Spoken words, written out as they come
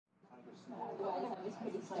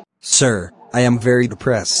Sir, I am very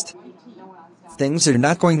depressed. Things are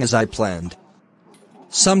not going as I planned.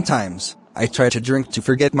 Sometimes, I try to drink to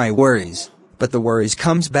forget my worries, but the worries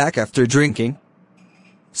comes back after drinking.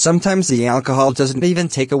 Sometimes the alcohol doesn't even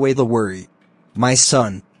take away the worry. My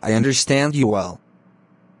son, I understand you well.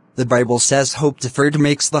 The Bible says hope deferred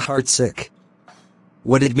makes the heart sick.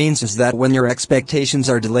 What it means is that when your expectations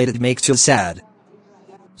are delayed, it makes you sad.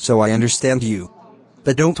 So I understand you.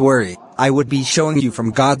 But don't worry, I would be showing you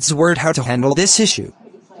from God's Word how to handle this issue.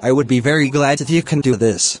 I would be very glad if you can do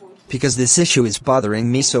this, because this issue is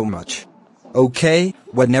bothering me so much. Okay,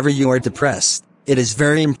 whenever you are depressed, it is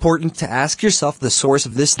very important to ask yourself the source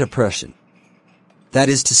of this depression. That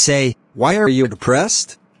is to say, why are you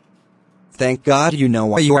depressed? Thank God you know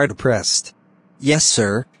why you are depressed. Yes,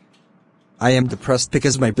 sir. I am depressed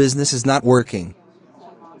because my business is not working.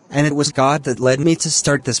 And it was God that led me to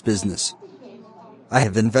start this business. I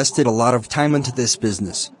have invested a lot of time into this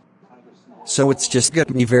business. So it's just got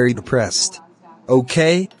me very depressed.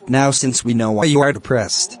 Okay, now since we know why you are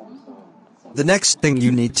depressed, the next thing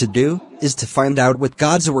you need to do is to find out what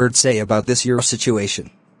God's Word say about this your situation.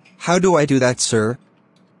 How do I do that, sir?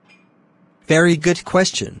 Very good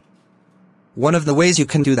question. One of the ways you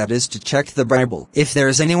can do that is to check the Bible if there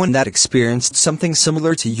is anyone that experienced something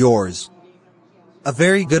similar to yours. A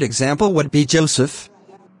very good example would be Joseph.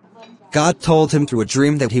 God told him through a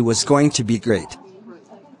dream that he was going to be great.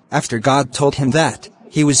 After God told him that,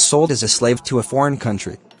 he was sold as a slave to a foreign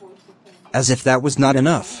country. As if that was not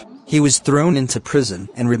enough, he was thrown into prison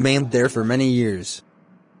and remained there for many years.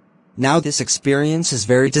 Now this experience is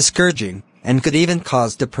very discouraging, and could even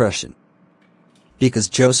cause depression. Because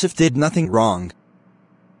Joseph did nothing wrong.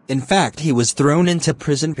 In fact, he was thrown into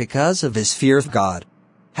prison because of his fear of God.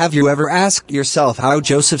 Have you ever asked yourself how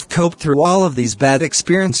Joseph coped through all of these bad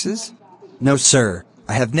experiences? No, sir,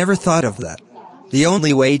 I have never thought of that. The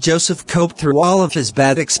only way Joseph coped through all of his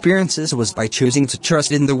bad experiences was by choosing to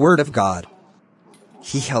trust in the Word of God.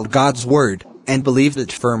 He held God's Word, and believed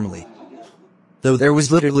it firmly. Though there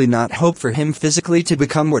was literally not hope for him physically to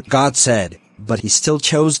become what God said, but he still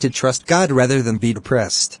chose to trust God rather than be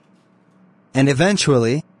depressed. And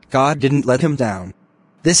eventually, God didn't let him down.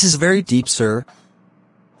 This is very deep, sir.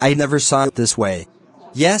 I never saw it this way.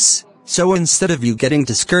 Yes, so instead of you getting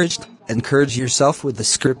discouraged, encourage yourself with the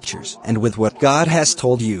scriptures and with what God has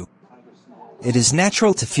told you. It is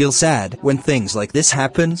natural to feel sad when things like this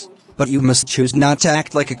happens, but you must choose not to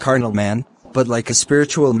act like a carnal man, but like a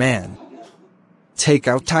spiritual man. Take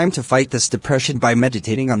out time to fight this depression by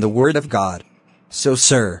meditating on the Word of God. So,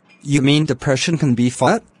 sir, you mean depression can be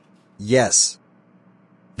fought? Yes.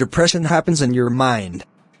 Depression happens in your mind.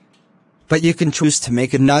 But you can choose to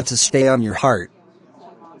make it not to stay on your heart.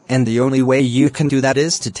 And the only way you can do that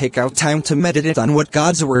is to take out time to meditate on what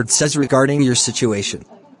God's Word says regarding your situation.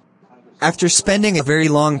 After spending a very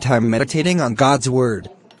long time meditating on God's Word,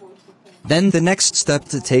 then the next step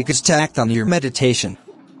to take is to act on your meditation.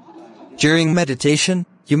 During meditation,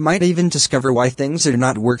 you might even discover why things are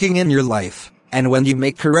not working in your life, and when you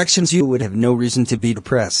make corrections you would have no reason to be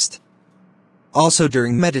depressed. Also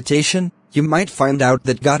during meditation, you might find out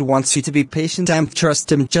that God wants you to be patient and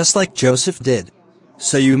trust Him just like Joseph did.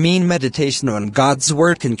 So you mean meditation on God's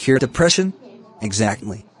Word can cure depression?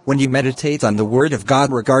 Exactly. When you meditate on the Word of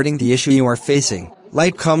God regarding the issue you are facing,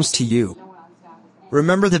 light comes to you.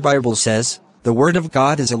 Remember the Bible says, the Word of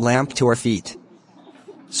God is a lamp to our feet.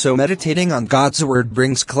 So meditating on God's Word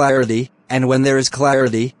brings clarity, and when there is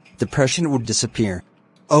clarity, depression would disappear.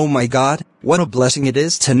 Oh my God, what a blessing it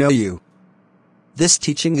is to know you. This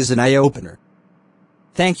teaching is an eye-opener.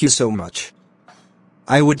 Thank you so much.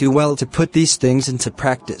 I would do well to put these things into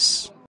practice.